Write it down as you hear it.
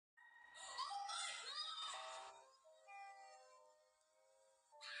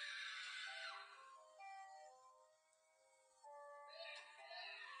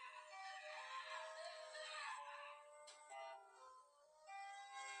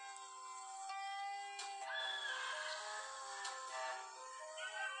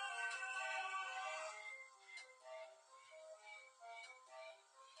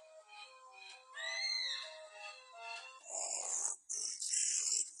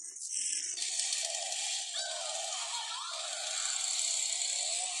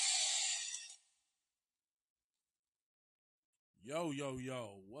Yo, yo,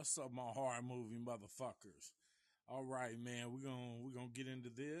 yo, what's up, my horror movie motherfuckers? All right, man, we're gonna get into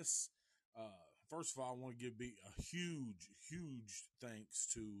this. First of all, I want to give a huge thanks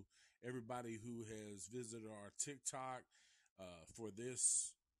to everybody who has visited our TikTok for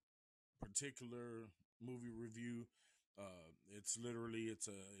this particular movie review. It's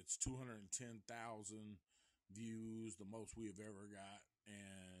 210,000 views, the most we have ever got,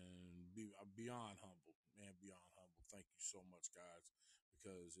 and beyond humble, man, beyond humble. Thank you so much, guys,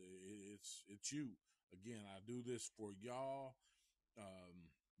 because it's you. Again, I do this for y'all.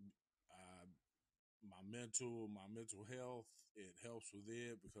 Um, I, my mental health, it helps with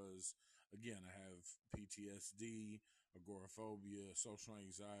it because again, I have PTSD, agoraphobia, social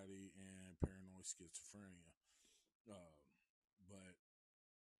anxiety, and paranoid schizophrenia. Um, but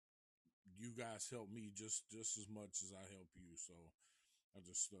you guys help me just as much as I help you. So I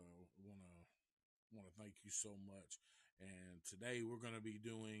just wanna thank you so much. And today we're gonna be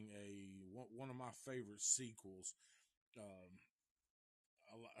doing one of my favorite sequels. Um,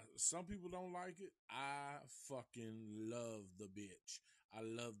 some people don't like it. I fucking love the bitch. I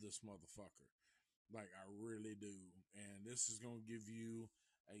love this motherfucker. Like, I really do. And this is going to give you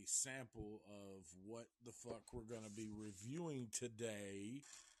a sample of what the fuck we're going to be reviewing today.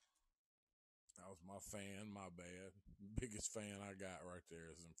 That was my fan, my bad. Biggest fan I got right there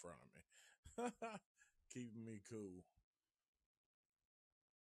is in front of me. Keeping me cool.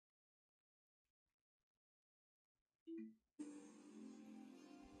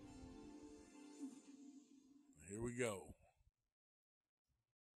 Here we go.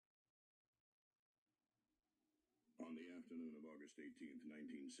 On the afternoon of August 18th,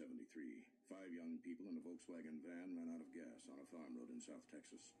 1973, five young people in a Volkswagen van ran out of gas on a farm road in South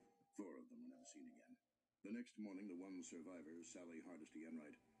Texas. Four of them were never seen again. The next morning, the one survivor, Sally Hardesty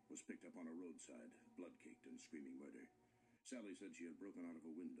Enright, was picked up on a roadside, blood-caked and screaming murder. Sally said she had broken out of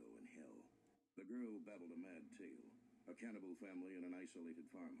a window in hell. The girl babbled a mad tale. A cannibal family in an isolated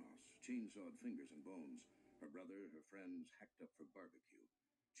farmhouse, chainsawed fingers and bones. Her brother, her friends, hacked up for barbecue.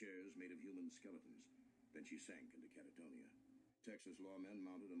 Chairs made of human skeletons. Then she sank into catatonia. Texas lawmen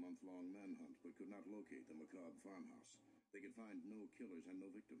mounted a month-long manhunt but could not locate the macabre farmhouse. They could find no killers and no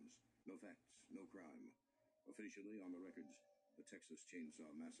victims. No facts, no crime. Officially, on the records, the Texas Chainsaw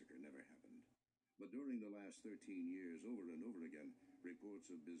Massacre never happened. But during the last 13 years, over and over again, reports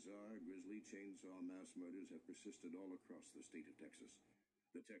of bizarre, grisly chainsaw mass murders have persisted all across the state of Texas.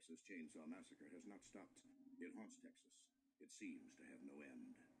 The Texas Chainsaw Massacre has not stopped. It haunts Texas. It seems to have no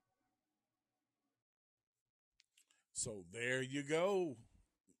end. So there you go.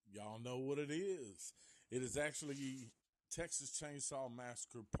 Y'all know what it is. It is actually Texas Chainsaw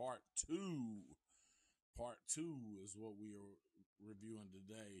Massacre Part 2. Part 2 is what we are reviewing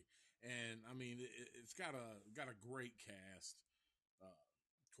today. And I mean, it's got a great cast.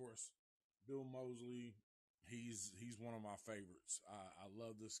 Of course, Bill Moseley, he's one of my favorites. I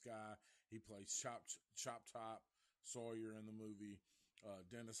love this guy. He plays Chop Top Sawyer in the movie.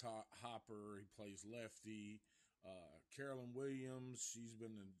 Dennis Hopper, he plays Lefty. Carolyn Williams, she's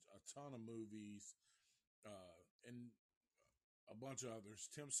been in a ton of movies, and a bunch of others.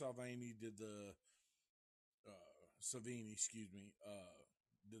 Tim Salvini did the Savini, excuse me,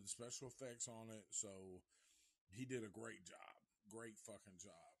 did the special effects on it. So he did a great job, great fucking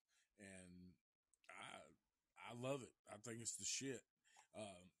job, and I love it. I think it's the shit.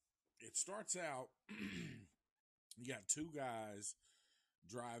 Uh, it starts out. You got two guys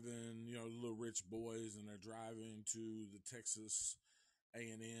driving, little rich boys, and they're driving to the Texas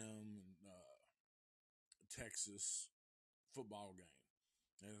A&M Texas football game,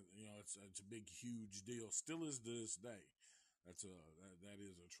 and it's a big, huge deal. Still is to this day. That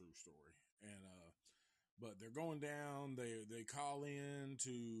is a true story, and but they're going down. They call in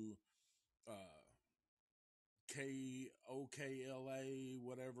to uh, KOKLA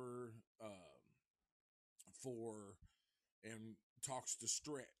whatever for and talks to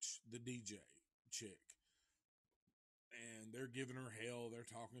Stretch, the DJ chick, and they're giving her hell. They're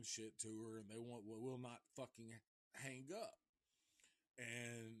talking shit to her, and they will not fucking hang up.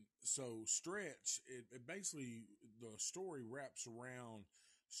 And so Stretch, it basically, the story wraps around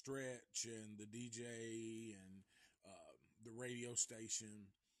Stretch and the DJ and the radio station.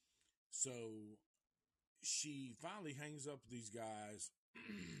 So she finally hangs up with these guys,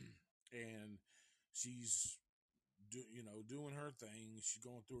 and she's doing her thing. She's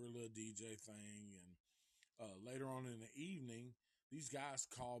going through her little DJ thing, and later on in the evening, these guys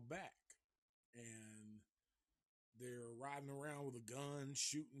call back, and they're riding around with a gun,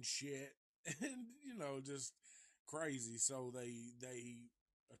 shooting shit, and just crazy. So they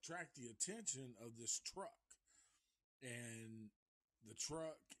attract the attention of this truck, and the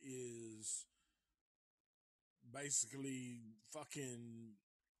truck is basically fucking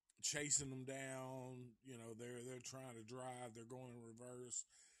chasing them down. You know, they're trying to drive, they're going in reverse.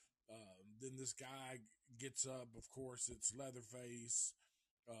 Then this guy gets up. Of course, it's Leatherface,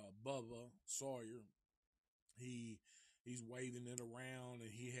 Bubba Sawyer. He he's waving it around,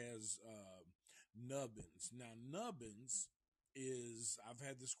 and he has Nubbins. Now, Nubbins is, I've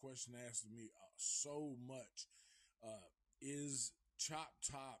had this question asked of me so much. Is Chop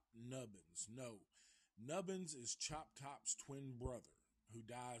Top Nubbins? No, Nubbins is Chop Top's twin brother who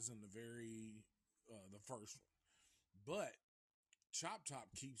dies in the first one. But Chop Top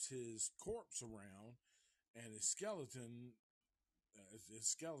keeps his corpse around, and his skeleton is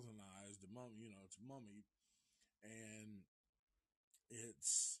skeletonized. The mummy, it's mummy, and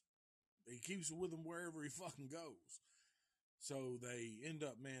it's he keeps it with him wherever he fucking goes. So they end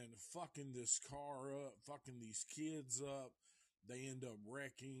up, man, fucking this car up, fucking these kids up. They end up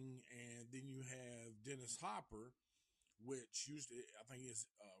wrecking, and then you have Dennis Hopper, which usually I think is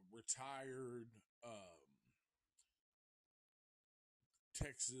a retired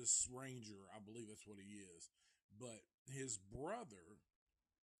Texas Ranger. I believe that's what he is. But his brother,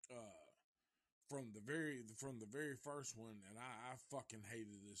 uh, from the very first one, and I fucking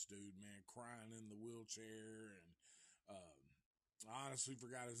hated this dude, man, crying in the wheelchair, and I honestly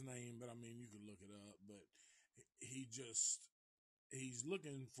forgot his name, but I mean you can look it up. But he's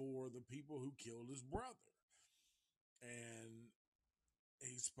looking for the people who killed his brother, and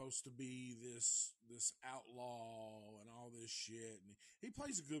he's supposed to be this outlaw and all this shit, and he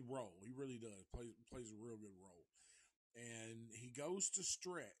plays a good role. He really does plays a real good role. And he goes to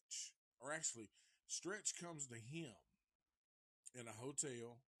Stretch, or actually, Stretch comes to him in a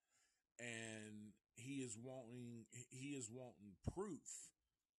hotel, and he is wanting proof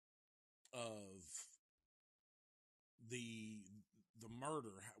of the the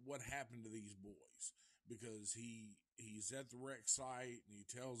murder, what happened to these boys, because he's at the wreck site, and he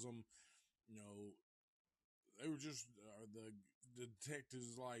tells them, you know, they were just the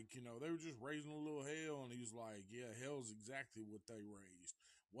detectives, like, they were just raising a little hell, and he's like, yeah, hell's exactly what they raised.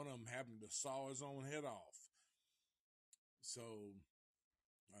 One of them happened to saw his own head off. So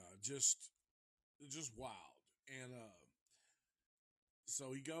just wild. And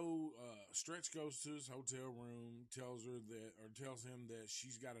so Stretch goes to his hotel room, tells him that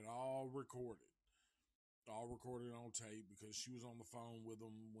she's got it all recorded on tape, because she was on the phone with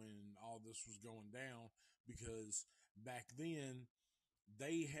him when all this was going down, because back then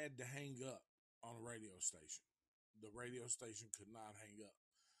they had to hang up on a radio station. The radio station could not hang up.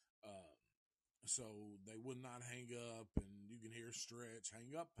 Uh, so they would not hang up, and you can hear Stretch,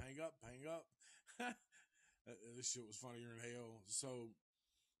 hang up, hang up, hang up. This shit was funnier than hell. So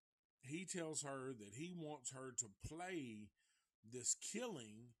he tells her that he wants her to play this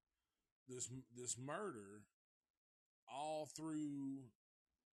killing, this murder, all through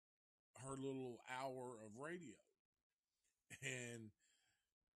her little hour of radio. And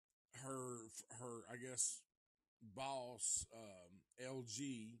her I guess boss,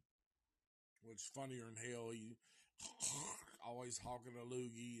 LG, which funnier than hell, he always hawking a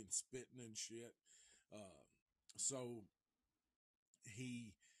loogie and spitting and shit. So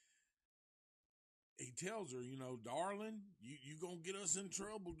he tells her, darling, you gonna get us in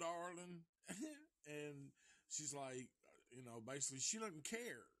trouble, darling. And she's like, basically she doesn't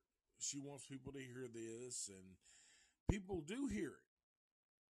care. She wants people to hear this, and people do hear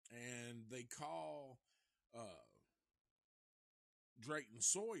it. And they call Drayton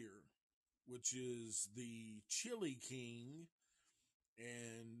Sawyer, which is the chili king,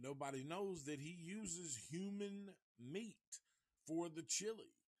 and nobody knows that he uses human meat for the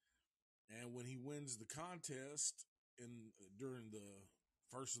chili. And when he wins the contest during the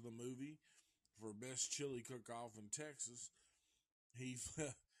first of the movie for best chili cook-off in Texas, he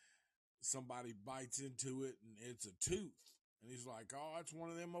somebody bites into it, and it's a tooth, and he's like, "Oh, it's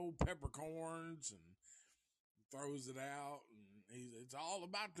one of them old peppercorns," and throws it out, and it's all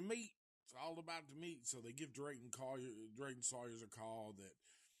about the meat. It's all about the meat. So they give Drayton Sawyer's a call that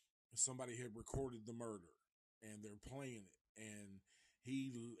somebody had recorded the murder, and they're playing it, and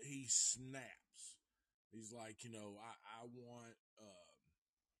he snaps. He's like,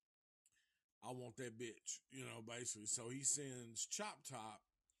 I want that bitch, basically. So he sends Chop Top,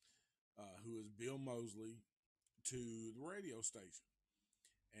 who is Bill Moseley, to the radio station,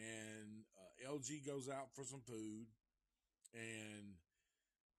 and LG goes out for some food, and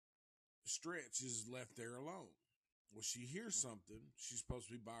Stretch is left there alone. Well, she hears something. She's supposed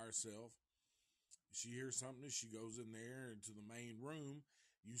to be by herself. She hears something, and she goes in there into the main room.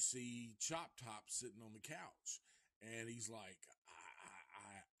 You see Chop Top sitting on the couch, and he's like,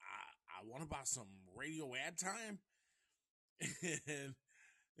 want to buy some radio ad time. and,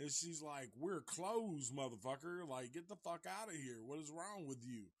 and she's like, we're closed, motherfucker. Like, get the fuck out of here. What is wrong with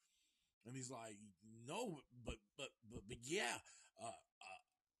you? And he's like, no, but yeah,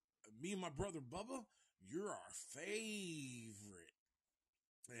 me and my brother Bubba, you're our favorite.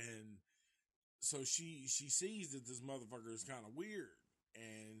 And so she sees that this motherfucker is kind of weird,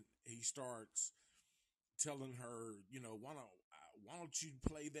 and he starts telling her, why don't you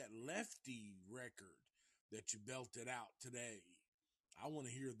play that Lefty record that you belted out today? I want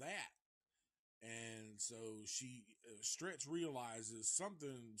to hear that. And so Stretch realizes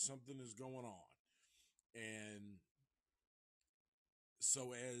something is going on. And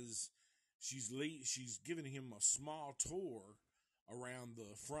so as she's giving him a small tour around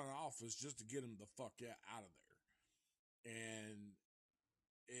the front office just to get him the fuck out of there. And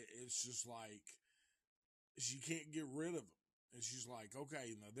it's just like she can't get rid of him. And she's like,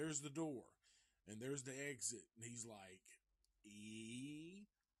 okay, now there's the door and there's the exit. And he's like,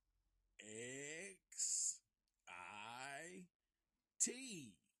 EXIT.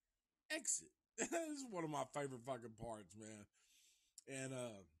 Exit. This is one of my favorite fucking parts, man. And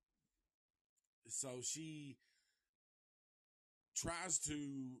so she tries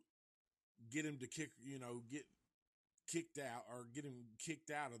to get him to get kicked out or get him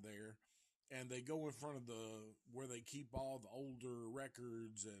kicked out of there. And they go in front of where they keep all the older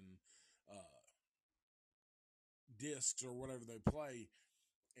records and discs or whatever they play.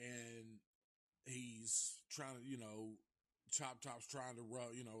 And he's trying to, Chop Top's trying to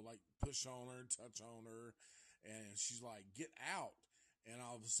rub, like push on her, touch on her. And she's like, get out. And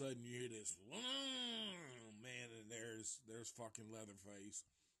all of a sudden you hear this, man, and there's fucking Leatherface.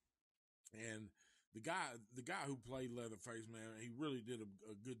 And the guy who played Leatherface, man, he really did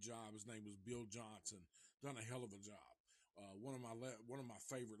a good job. His name was Bill Johnson. Done a hell of a job. One of my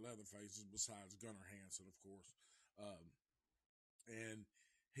favorite Leatherfaces, besides Gunnar Hansen, of course. And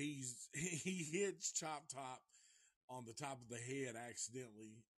he hits Chop Top on the top of the head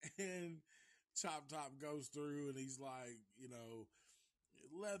accidentally, and Chop Top goes through, and he's like,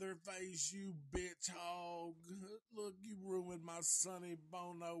 Leatherface, you bitch hog! Look, you ruined my Sonny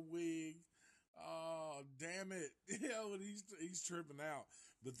Bono wig. Oh, damn it. And he's tripping out.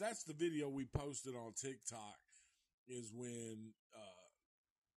 But that's the video we posted on TikTok, is when,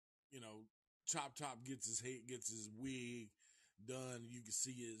 Chop Top gets his wig done. You can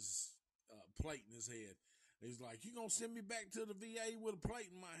see his plate in his head. And he's like, you gonna send me back to the VA with a plate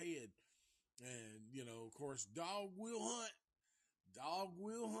in my head? And, of course, dog will hunt. Dog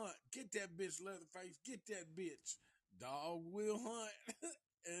will hunt. Get that bitch, Leatherface. Get that bitch. Dog will hunt.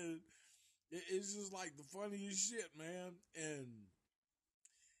 And it's just like the funniest shit, man. And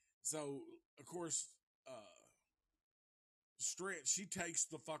so, of course, Stretch, she takes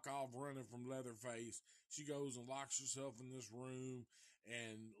the fuck off running from Leatherface. She goes and locks herself in this room,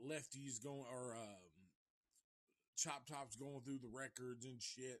 and Lefty's going, or Chop Top's going through the records and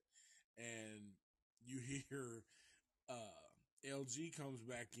shit. And you hear LG comes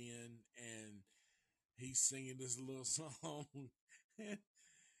back in, and he's singing this little song.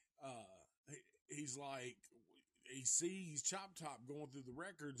 He's like, he sees Chop Top going through the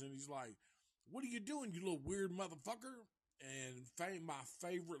records, and he's like, what are you doing, you little weird motherfucker? And my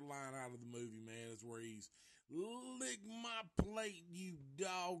favorite line out of the movie, man, is where he's, lick my plate, you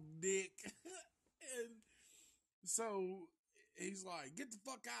dog dick. And so he's like, get the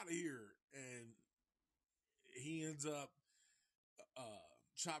fuck out of here. And he ends up,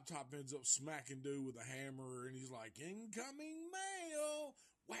 Chop Top ends up smacking dude with a hammer, and he's like, incoming mail.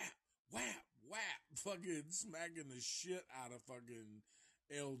 Whap, whap, whap. Fucking smacking the shit out of fucking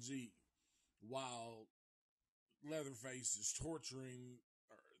LG while Leatherface is torturing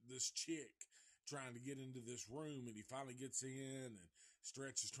this chick, trying to get into this room. And he finally gets in, and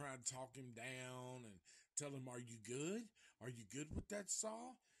Stretch is trying to talk him down and tell him, are you good? Are you good with that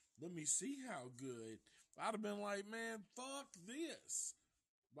saw? Let me see how good. I'd have been like, man, fuck this.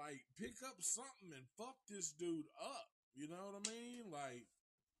 Like, pick up something and fuck this dude up. You know what I mean? Like,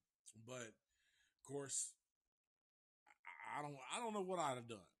 but of course, I don't know what I'd have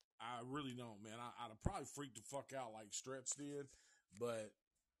done. I really don't, man. I'd have probably freaked the fuck out like Stretch did, but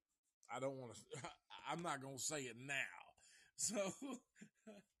I don't want to. I'm not gonna say it now. So,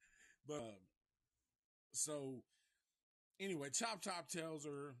 but so anyway, Chop Top tells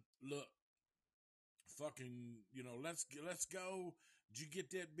her, "Look, fucking, let's go. Did you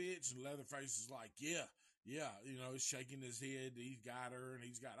get that bitch?" And Leatherface is like, "Yeah." He's shaking his head. He's got her,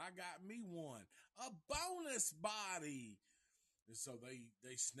 and I got me one, a bonus body. And so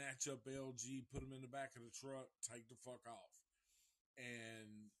they snatch up LG, put him in the back of the truck, take the fuck off.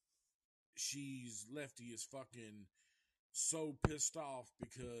 And Lefty is fucking so pissed off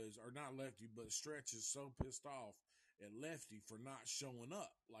because, or not Lefty, but Stretch is so pissed off at Lefty for not showing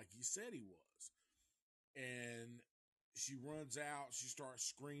up like he said he was. And she runs out, she starts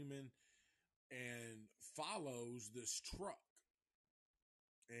screaming and follows this truck.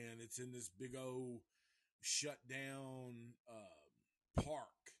 And it's in this big old shut down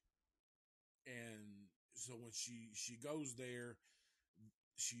park. And so when she goes there,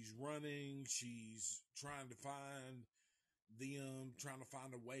 she's running, she's trying to find them, trying to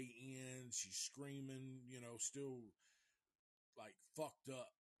find a way in. She's screaming, still like fucked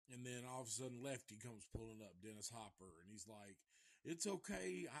up. And then all of a sudden, Lefty comes pulling up, Dennis Hopper, and he's like, "It's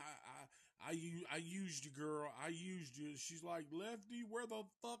okay. I used you, girl. I used you." She's like, "Lefty, where the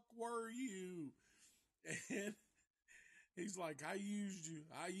fuck were you?" And he's like, "I used you.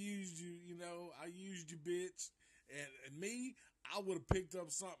 I used you. I used you, bitch." And me, I would have picked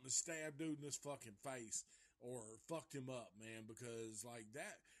up something and stabbed dude in his fucking face or fucked him up, man, because like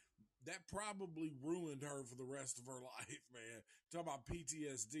that probably ruined her for the rest of her life, man. Talk about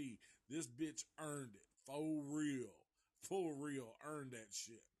PTSD. This bitch earned it. For real, earned that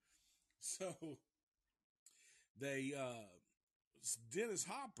shit. So they Dennis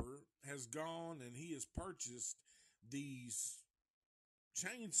Hopper has gone and he has purchased these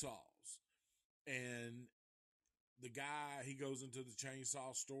chainsaws. And the guy, he goes into the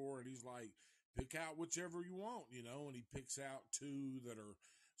chainsaw store and he's like, "Pick out whichever you want," and he picks out two that are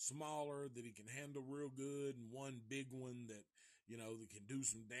smaller that he can handle real good and one big one that, that can do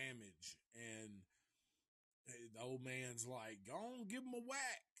some damage. And the old man's like, "Go on, give him a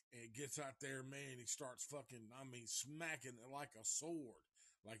whack." And he gets out there, man, he starts fucking, smacking it like a sword.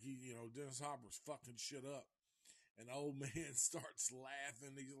 Like Dennis Hopper's fucking shit up. And the old man starts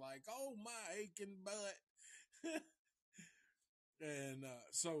laughing. He's like, "Oh, my aching butt." And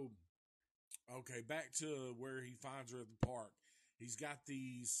so, okay, back to where he finds her at the park. He's got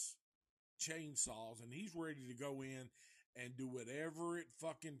these chainsaws and he's ready to go in and do whatever it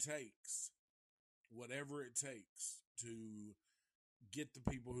fucking takes. Whatever it takes to get the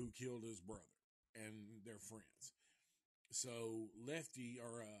people who killed his brother and their friends. So Lefty,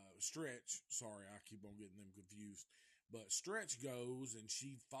 or Stretch, sorry, I keep on getting them confused. But Stretch goes and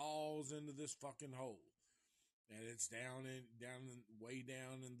she falls into this fucking hole. And it's way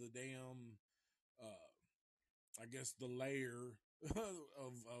down in the damn, I guess the layer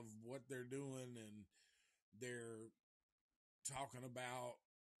of what they're doing, and they're talking about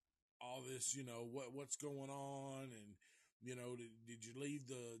all this, what's going on, and did you leave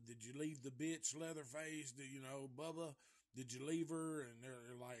the bitch Leatherface? Bubba, did you leave her? And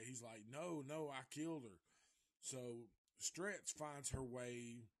they're like, he's like, no, I killed her. So Stretch finds her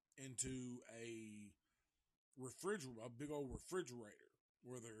way into a big old refrigerator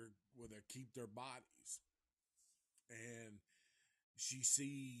where they keep their bodies, and she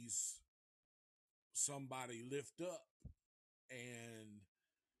sees somebody lift up, and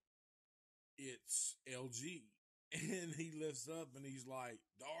it's LG. And he lifts up and he's like,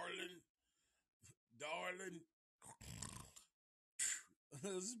 darling,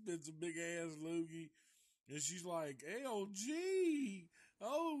 this bitch a big ass loogie. And she's like, "LG,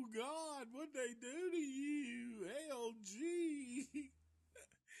 oh God, what'd they do to you? LG."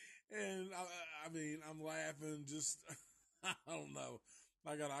 And I'm laughing, just, I don't know.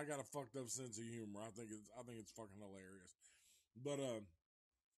 I got a fucked up sense of humor. I think it's fucking hilarious. But,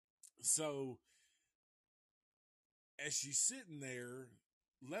 so as she's sitting there,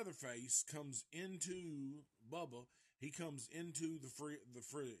 Leatherface comes into Bubba. He comes into the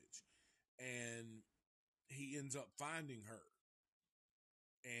fridge, and he ends up finding her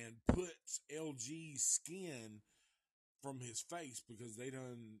and puts LG's skin from his face, because they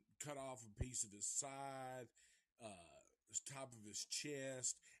done cut off a piece of his side, the top of his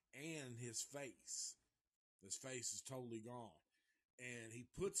chest, and his face. His face is totally gone. And he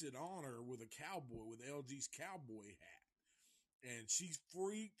puts it on her with LG's cowboy hat. And she's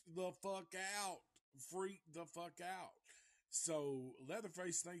freaked the fuck out. So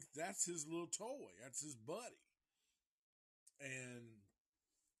Leatherface thinks that's his little toy. That's his buddy. And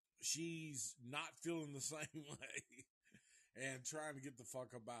she's not feeling the same way and trying to get the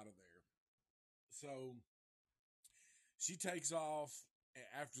fuck up out of there. So she takes off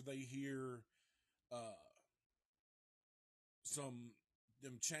after they hear some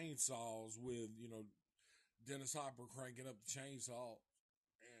them chainsaws with, Dennis Hopper cranking up the chainsaw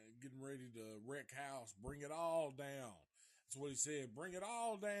and getting ready to wreck house. Bring it all down. That's what he said. Bring it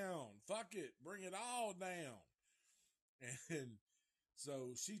all down. Fuck it. Bring it all down. And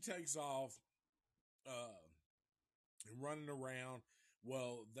so she takes off, and running around.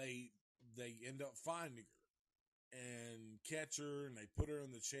 Well, they end up finding her and catch her, and they put her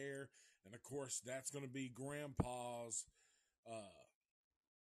in the chair. And of course, that's going to be Grandpa's uh,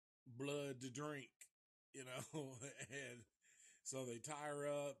 blood to drink, you know. And so they tie her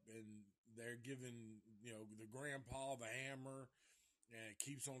up, and they're giving, the grandpa the hammer, and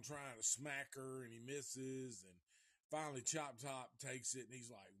keeps on trying to smack her, and he misses. And finally, Chop Top takes it, and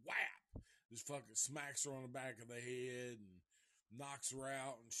he's like, whap! Just fucking smacks her on the back of the head and knocks her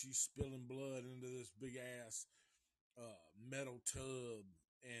out, and she's spilling blood into this big ass metal tub.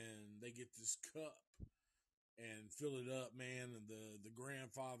 And they get this cup and fill it up, man. And the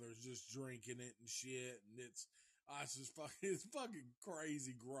grandfather's just drinking it and shit. And it's just fucking, it's fucking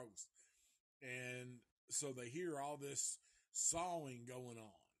crazy gross. And so they hear all this sawing going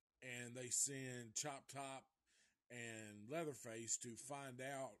on, and they send Chop Top and Leatherface to find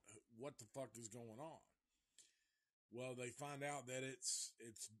out what the fuck is going on. Well, they find out that it's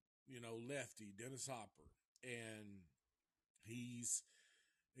Lefty, Dennis Hopper, and he's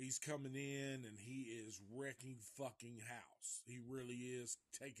coming in, and he is wrecking fucking house. He really is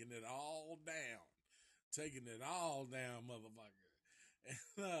taking it all down. Taking it all down, motherfucker.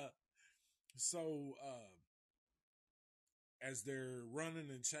 And so as they're running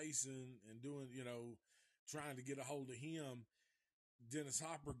and chasing and doing, trying to get a hold of him, Dennis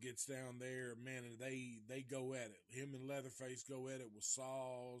Hopper gets down there, man, and they go at it. Him and Leatherface go at it with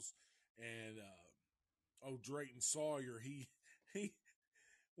saws. And Drayton Sawyer, he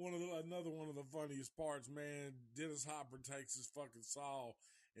another one of the funniest parts, man. Dennis Hopper takes his fucking saw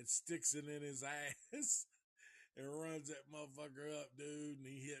and sticks it in his ass and runs that motherfucker up, dude. And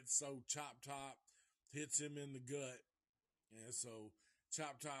he hits Chop Top hits him in the gut. And so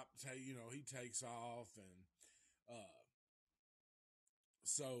Chop Top, he takes off. And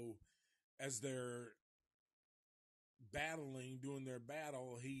so as they're doing their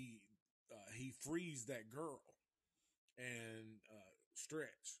battle, he frees that girl and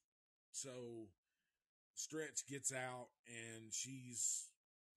Stretch. So Stretch gets out, and she's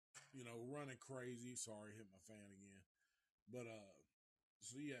running crazy. Sorry, hit my fan again. But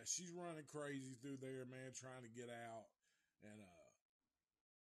so yeah, she's running crazy through there, man, trying to get out and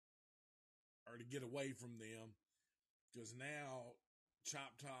or to get away from them, because now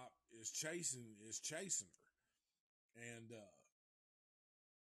Chop Top is chasing her. And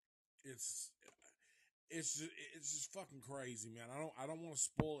it's just fucking crazy, man. I don't want to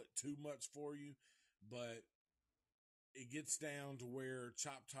spoil it too much for you, but it gets down to where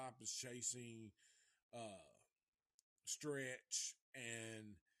Chop Top is chasing Stretch,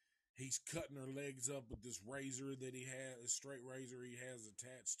 and he's cutting her legs up with this razor that he has, a straight razor he has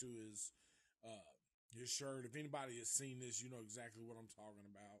attached to his shirt. If anybody has seen this, you know exactly what I'm talking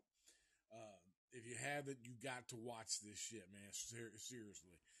about. If you haven't, you got to watch this shit, man.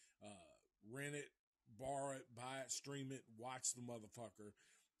 Seriously. Rent it, borrow it, buy it, stream it, watch the motherfucker.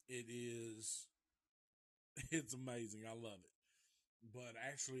 It's amazing. I love it. But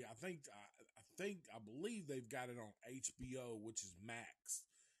actually, I believe they've got it on HBO, which is Max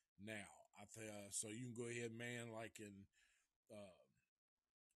now. So you can go ahead, man, and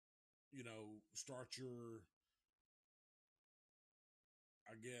start your,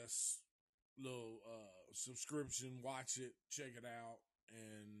 I guess, little subscription, watch it, check it out,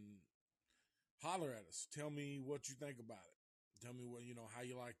 and holler at us. Tell me what you think about it. Tell me how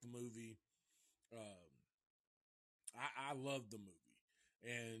you like the movie. I love the movie,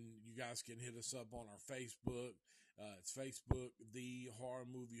 and you guys can hit us up on our Facebook. It's Facebook, The Horror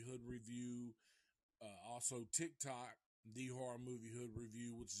Movie Hood Review. Also TikTok, The Horror Movie Hood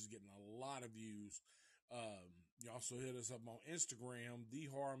Review, which is getting a lot of views. You also hit us up on Instagram, The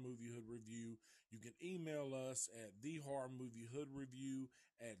Horror Movie Hood Review. You can email us at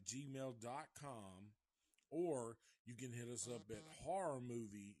thehorrormoviehoodreview@gmail.com, or you can hit us up at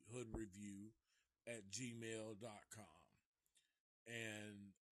horrormoviehoodreview@gmail.com.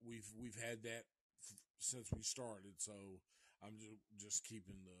 And we've had that since we started, so I'm just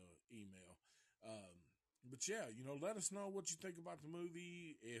keeping the email. But yeah, let us know what you think about the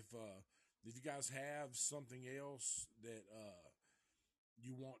movie. If you guys have something else that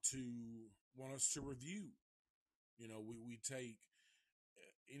you want us to review, we take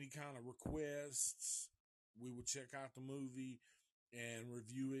any kind of requests. We would check out the movie and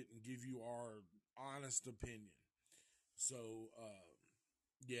review it and give you our honest opinion. So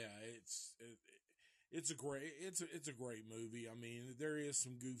yeah, it's a great movie. I mean, there is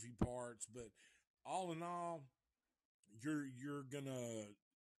some goofy parts, but all in all, you're gonna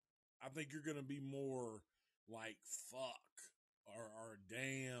I think you're gonna be more like fuck or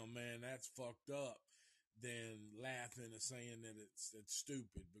damn, man, that's fucked up, than laughing and saying that it's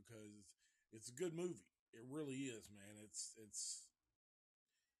stupid, because It's a good movie. It really is, man. It's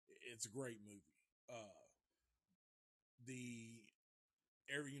a great movie. The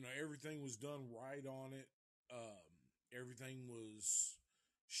everything was done right on it. Everything was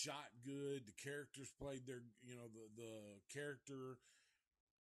shot good. The characters played their the character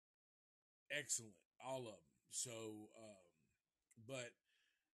excellent, all of them. So, but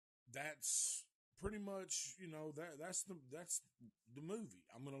that's pretty much that's the movie.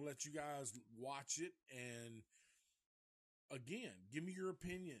 I'm gonna let you guys watch it, and again, give me your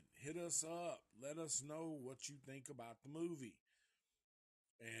opinion. Hit us up. Let us know what you think about the movie,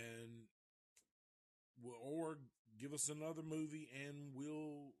 and or give us another movie, and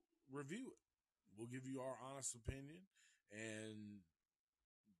we'll review it. We'll give you our honest opinion, and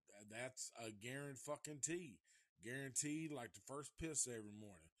that's a guarantee. Guaranteed, like the first piss every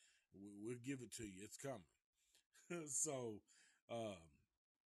morning. We'll give it to you. It's coming. So, um,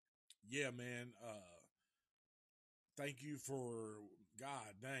 yeah, man. Thank you for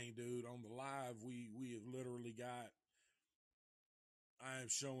God dang, dude. On the live, we have literally got. I am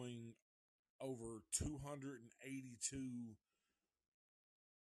showing over 282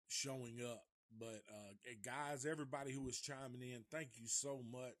 showing up. But guys, everybody who is chiming in, thank you so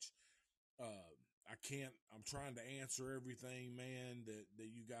much. I'm trying to answer everything, man, that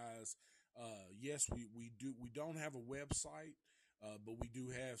you guys. Yes, we don't have a website, but we do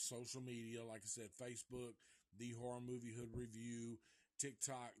have social media. Like I said, Facebook, The Horror Movie Hood Review,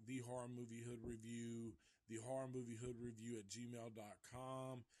 TikTok, The Horror Movie Hood Review, The Horror Movie Hood Review at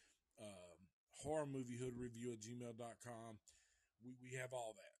gmail.com, Horror Movie Hood Review at gmail.com. We have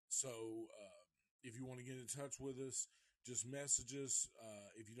all that. So if you want to get in touch with us, just message us.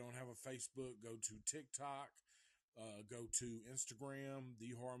 If you don't have a Facebook, go to TikTok, go to Instagram,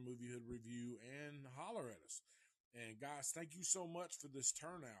 The Horror Movie Hood Review, and holler at us. And guys, thank you so much for this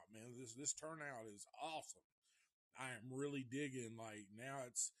turnout, man. This turnout is awesome. I am really digging. Like now,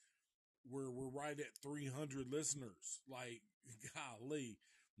 we're right at 300 listeners. Like golly,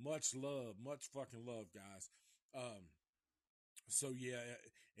 much love, much fucking love, guys. So yeah,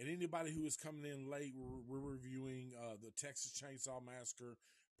 and anybody who is coming in late, we're reviewing the Texas Chainsaw Massacre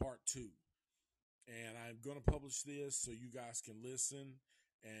Part 2. And I'm going to publish this so you guys can listen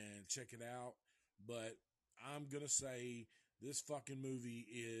and check it out. But I'm going to say this fucking movie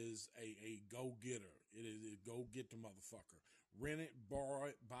is a go-getter. It is a go-get the motherfucker. Rent it, borrow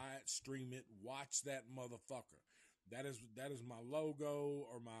it, buy it, stream it, watch that motherfucker. That is my logo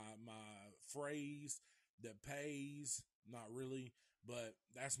or my phrase that pays. Not really, but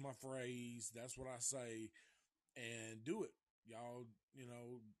that's my phrase. That's what I say. And do it. Y'all,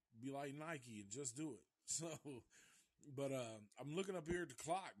 be like Nike and just do it. So, but I'm looking up here at the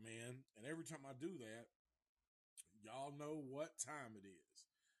clock, man, and every time I do that, y'all know what time it is.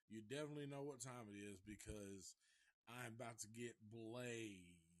 You definitely know what time it is because I'm about to get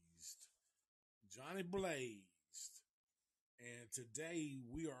blazed. Johnny Blazed. And today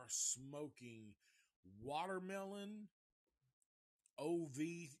we are smoking watermelon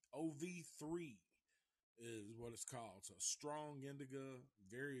OV3 is what it's called. So strong indica,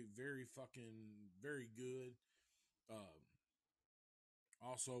 very, very fucking, very good. Um,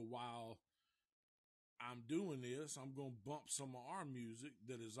 Also, while I'm doing this, I'm going to bump some of our music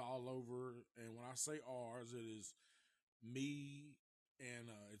that is all over. And when I say ours, it is me and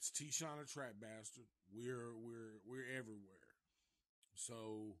it's T-Shon the Trap Bastard. We're everywhere.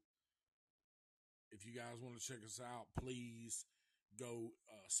 So if you guys want to check us out, please go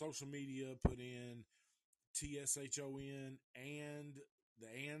social media, put in TSHON and the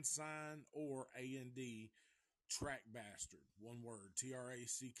and sign or AND Track Bastard. One word.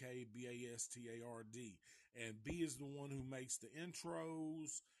 TRACKBASTARD. And B is the one who makes the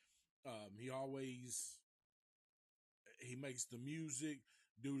intros. He makes the music.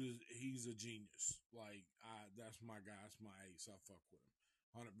 Dude he's a genius. Like that's my guy. That's my ace. I fuck with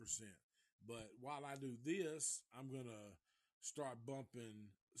him 100%. But while I do this, I'm gonna start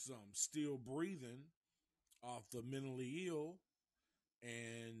bumping some Still Breathing off the Mentally Ill,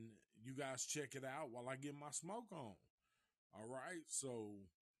 and you guys check it out while I get my smoke on. All right, so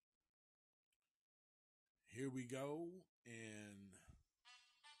here we go, and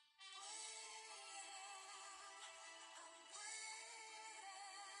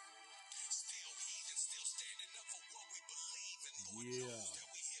yeah.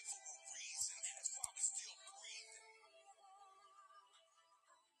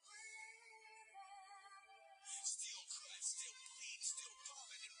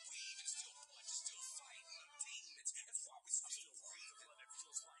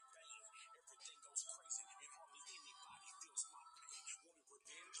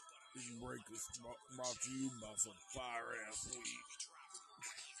 Breakers brought to you by some fire ass weed.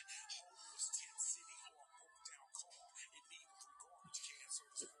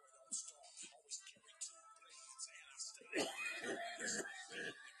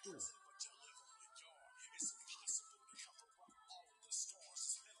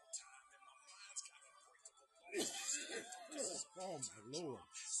 Oh my lord.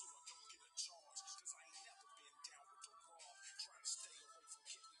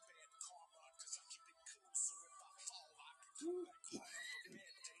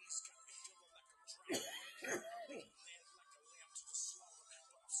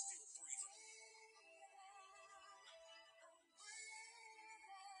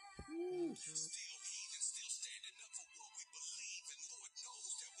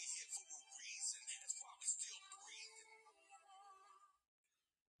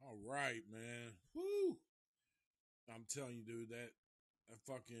 All right, man. Woo! I'm telling you, dude, that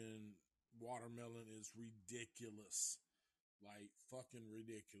fucking watermelon is ridiculous. Like fucking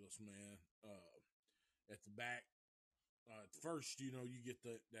ridiculous, man. At the back, at first, you know, you get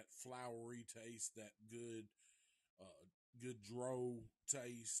that flowery taste, that good dro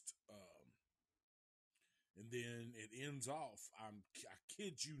taste, and then it ends off. I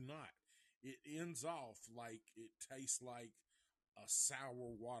kid you not, it ends off like it tastes like a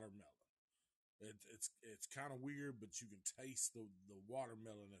sour watermelon. It's kind of weird, but you can taste the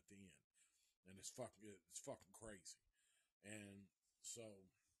watermelon at the end, and it's fucking crazy. And so,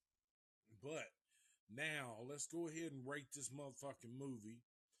 but now let's go ahead and rate this motherfucking movie.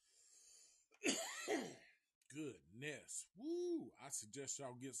 Goodness, woo! I suggest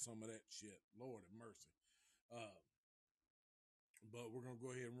y'all get some of that shit. Lord have mercy. But we're gonna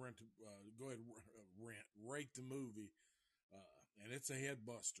go ahead and rate the movie, and it's a head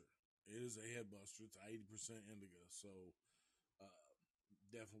buster. It is a head buster. It's 80% indigo, so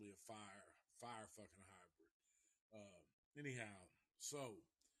definitely a fire fucking hybrid. Anyhow, so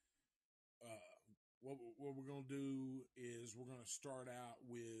what we're gonna do is we're gonna start out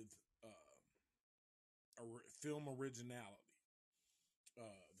with film originality.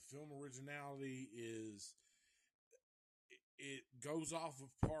 The film originality is it goes off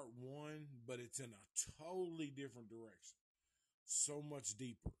of part one, but it's in a totally different direction. So much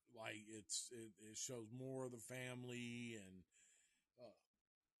deeper. Like it shows more of the family, and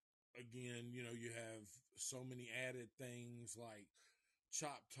again, you know, you have so many added things like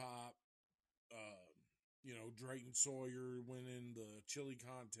Chop Top. You know, Drayton Sawyer winning the chili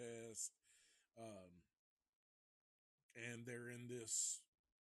contest. And they're in this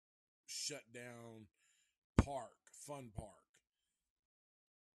shut down fun park.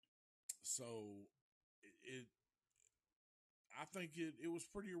 So it I think it was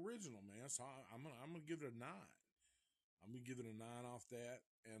pretty original, man. So I'm gonna give it a 9. I'm gonna give it a 9 off that.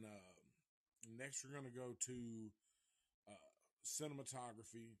 And next we're gonna go to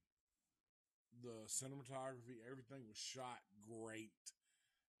cinematography. The cinematography, everything was shot great.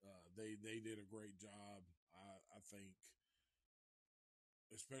 They did a great job. I think,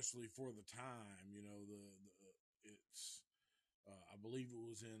 especially for the time. You know, it's I believe it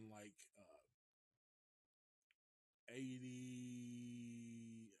was in like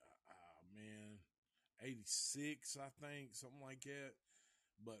 80. Man, 86, I think, something like that.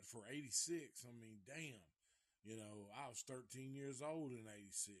 But for 86, I mean, damn, you know, I was 13 years old in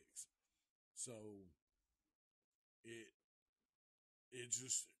 86. So it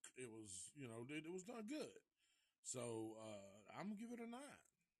it was, you know, it was done good. So I'm gonna give it a 9.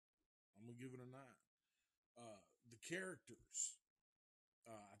 I'm gonna give it a 9. The characters,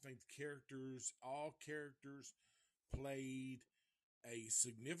 I think all characters played a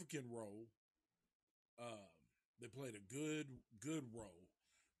significant role. Um, they played a good role.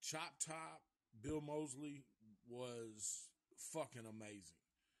 Chop Top, Bill Moseley was fucking amazing.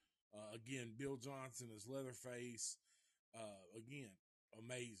 Again, Bill Johnson as Leatherface, again,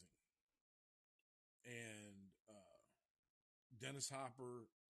 amazing. And Dennis Hopper,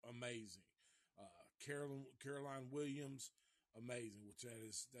 amazing. Caroline Williams, amazing.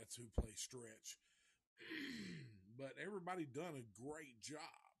 That's who plays Stretch. But everybody done a great job.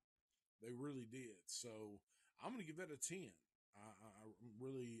 They really did. So I'm gonna give that a 10. I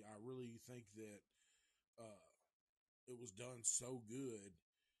really think that it was done so good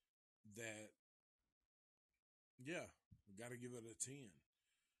that yeah, got to give it a 10.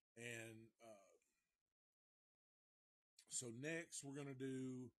 And so next we're gonna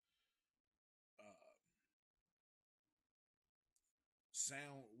do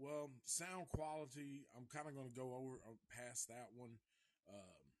sound quality. I'm kind of gonna go over past that one.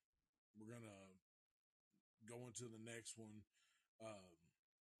 We're gonna go into the next one.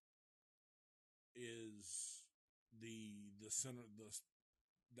 is the center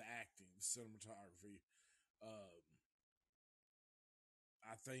the acting, the cinematography. Um,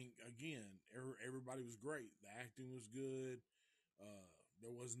 I think again, everybody was great. The acting was good.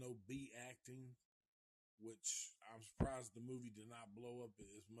 There was no B acting, which I'm surprised the movie did not blow up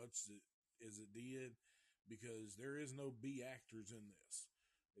as much as it did, because there is no B actors in this.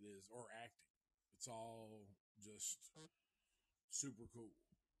 It is or acting. It's all just super cool,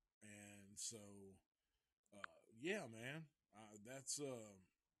 and so yeah, man. That's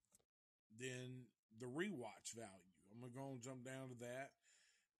then the rewatch value. I'm gonna go and jump down to that.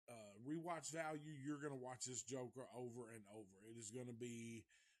 Rewatch value. You're gonna watch this Joker over and over. It is gonna be.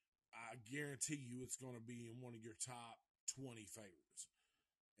 I guarantee you, it's gonna be in one of your top 20 favorites.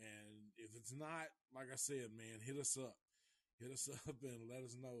 And if it's not, like I said, man, hit us up. Hit us up and let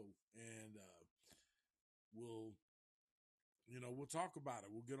us know, and we'll we'll talk about it.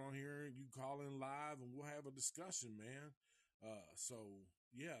 We'll get on here and you call in live and we'll have a discussion, man. So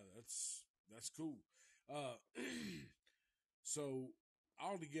yeah, that's cool. Uh, so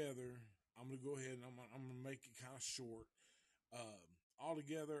all together, I'm gonna go ahead and I'm gonna make it kind of short. All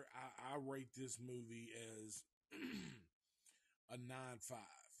together, I rate this movie as a 9.5.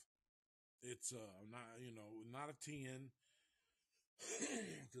 It's not not a 10,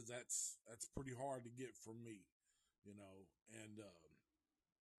 because that's pretty hard to get for me, and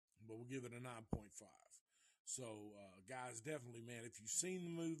but we'll give it a 9.5. So, guys, definitely, man, if you've seen the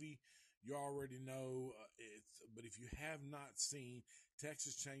movie, you already know it's. But if you have not seen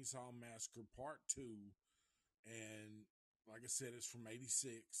Texas Chainsaw Massacre Part 2, and like I said, it's from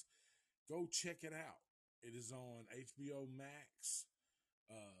 '86, go check it out. It is on HBO Max.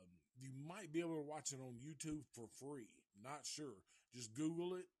 You might be able to watch it on YouTube for free. Not sure. Just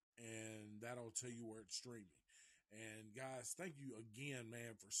Google it, and that'll tell you where it's streaming. And guys, thank you again,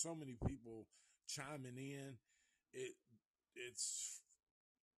 man, for so many people chiming in. It it's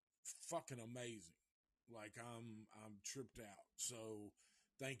fucking amazing. Like I'm tripped out. So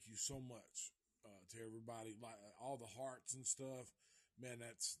thank you so much to everybody. Like all the hearts and stuff, man.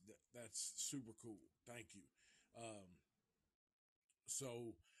 That's super cool. Thank you. Um,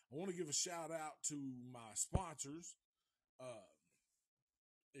 so I want to give a shout out to my sponsors. Uh,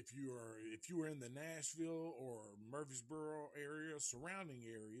 if you are in the Nashville or Murfreesboro area, surrounding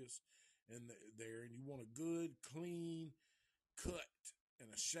areas, and there, and you want a good, clean cut and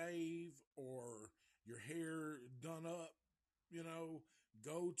a shave, or your hair done up,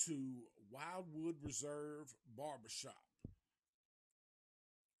 go to Wildwood Reserve Barbershop.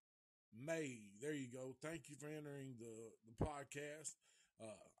 There you go. Thank you for entering the podcast.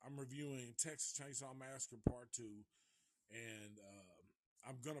 I'm reviewing Texas Chainsaw Massacre Part 2, and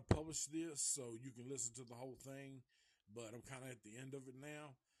I'm going to publish this so you can listen to the whole thing, but I'm kind of at the end of it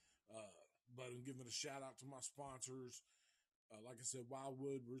now. But I'm giving a shout out to my sponsors. Like I said,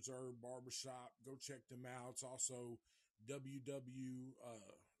 Wildwood Reserve Barbershop. Go check them out. It's also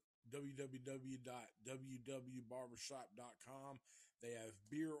www.barbershop.com. They have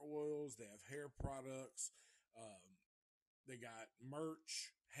beer oils. They have hair products. They got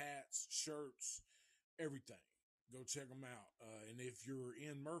merch, hats, shirts, everything. Go check them out. And if you're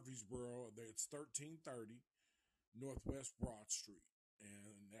in Murfreesboro, it's 1330 Northwest Broad Street.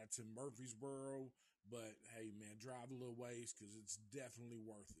 And that's in Murfreesboro. But hey, man, drive a little ways because it's definitely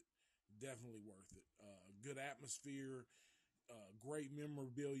worth it. Definitely worth it. Good atmosphere. Great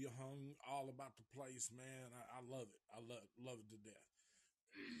memorabilia hung all about the place, man. I love it. I love it to death.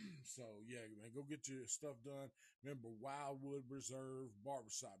 So yeah, man, go get your stuff done. Remember, Wildwood Reserve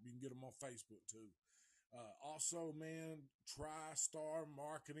Barbershop. You can get them on Facebook too. Also, man, TriStar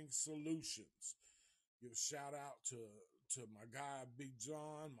Marketing Solutions. Give a shout out to my guy Big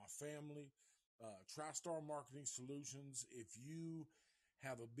John, my family. TriStar Marketing Solutions. If you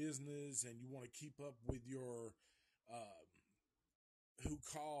have a business and you want to keep up with your uh, who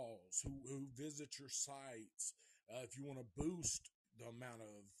calls, who visit your sites, if you want to boost the amount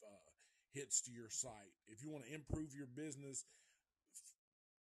of hits to your site, if you want to improve your business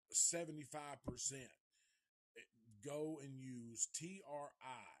 75%, go and use TRI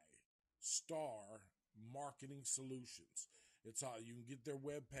Star Marketing Solutions. It's all you can get their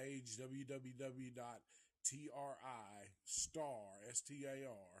webpage www.tristar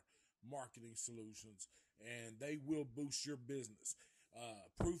Marketing Solutions, and they will boost your business.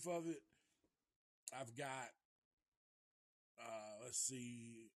 Proof of it, I've got let's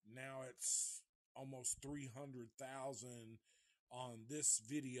see, now it's almost 300,000 on this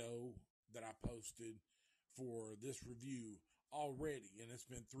video that I posted for this review already, and it's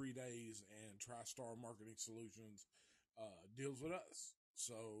been 3 days, and TriStar Marketing Solutions deals with us.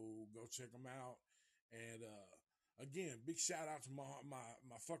 So go check them out. And again, big shout out to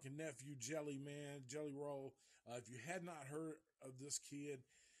my fucking nephew Jelly, man, Jelly Roll. If you had not heard of this kid,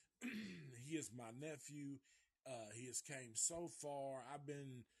 he is my nephew. He has came so far. I've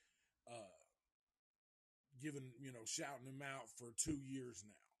been uh, giving, shouting him out for 2 years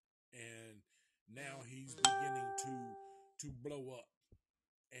now, and now he's beginning to blow up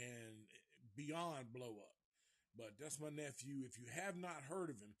and beyond blow up. But that's my nephew. If you have not heard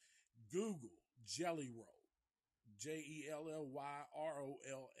of him, Google Jelly Roll, JELLYROLL.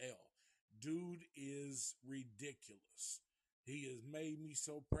 Dude is ridiculous. He has made me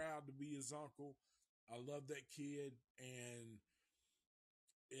so proud to be his uncle. I love that kid, and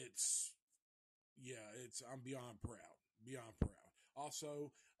it's I'm beyond proud, beyond proud.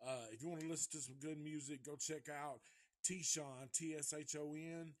 Also, if you want to listen to some good music, go check out Tshon,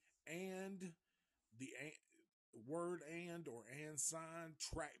 TSHON, and the word and or and sign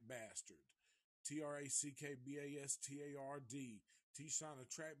Track Bastard, TRACKBASTARD. Tshon and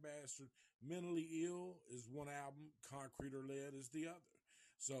Track Bastard. Mentally Ill is one album, Concrete or Lead is the other.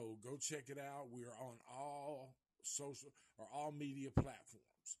 So go check it out. We are on all social or all media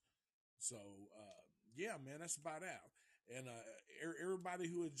platforms. So yeah, man, that's about out. And everybody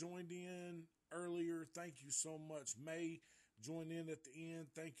who had joined in earlier, thank you so much. May joined in at the end.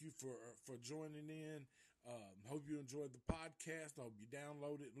 Thank you for joining in. Hope you enjoyed the podcast. I hope you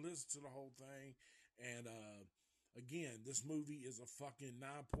download it and listen to the whole thing. And again, this movie is a fucking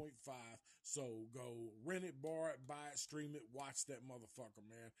 9.5. So go rent it, borrow it, buy it, stream it, watch that motherfucker,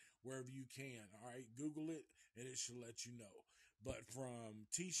 man, wherever you can. All right, Google it, and it should let you know. But from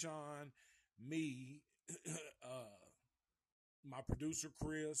Tshon, me, my producer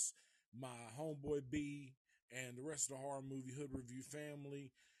Chris, my homeboy B, and the rest of the horror movie Hood Review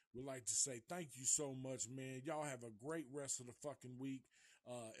family, would like to say thank you so much, man. Y'all have a great rest of the fucking week.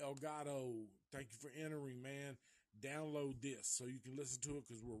 Elgato, thank you for entering, man. Download this so you can listen to it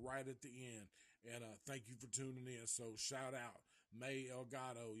because we're right at the end. And thank you for tuning in. So shout out May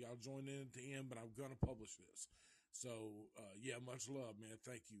Elgato. Y'all join in at the end, but I'm gonna publish this. So yeah, much love, man.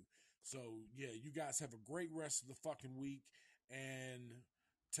 Thank you. So yeah, you guys have a great rest of the fucking week and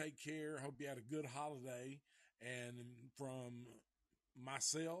take care. Hope you had a good holiday. And from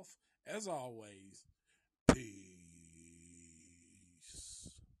myself, as always,